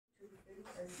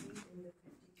a seat in the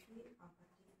 53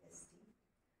 Ampati DC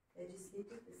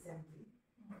Legislative Assembly,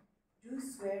 do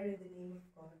swear in the name of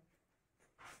God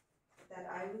that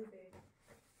I will bear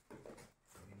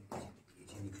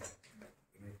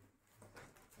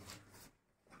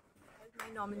my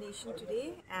nomination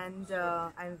today, and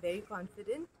I'm very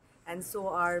confident, and so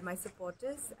are my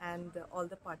supporters and all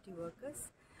the party workers.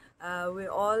 We're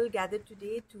all gathered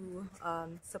today to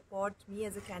support me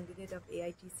as a candidate of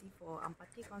AITC for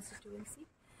Ampati constituency,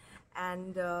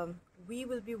 and we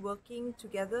will be working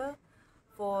together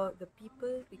for the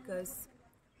people, because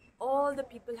all the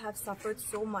people have suffered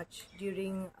so much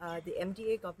during the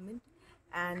MDA government,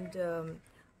 and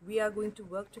we are going to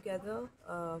work together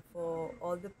for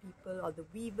all the people, all the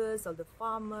weavers, all the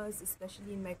farmers,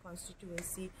 especially in my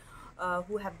constituency,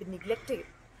 who have been neglected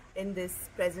in this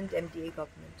present MDA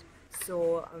government.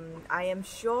 So I am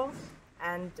sure,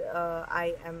 and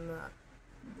I am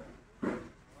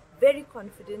very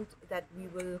confident that we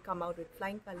will come out with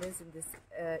flying colors in this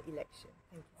election.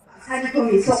 Thank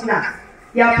you so much.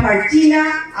 Ya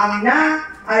partina amna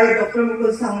aro Dr.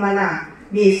 Mukul Sangmana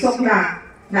mi sokna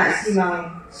na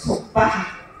simang sokpa.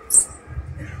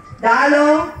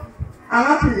 Dalo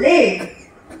ang play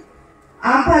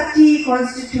Ampati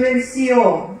constituency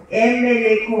o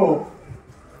MLA ko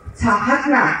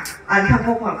sahatna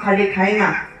antako kali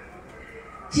kainga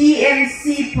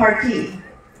TMC party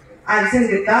ansen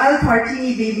gedal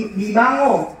party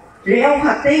bibango leong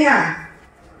hatenga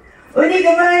uni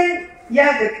gaman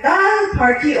ya gedal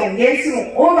party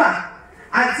onggensi oba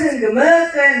ansen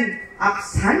gemeken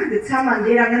absan getsa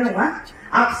mandirangan nonga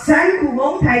absan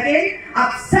구멍 달겐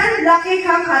absan laki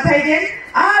kang kataigen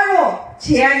aro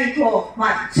제안이고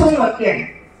맞총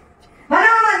먹겐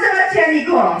만나면 만져봐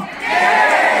제안이고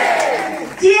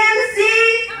TMC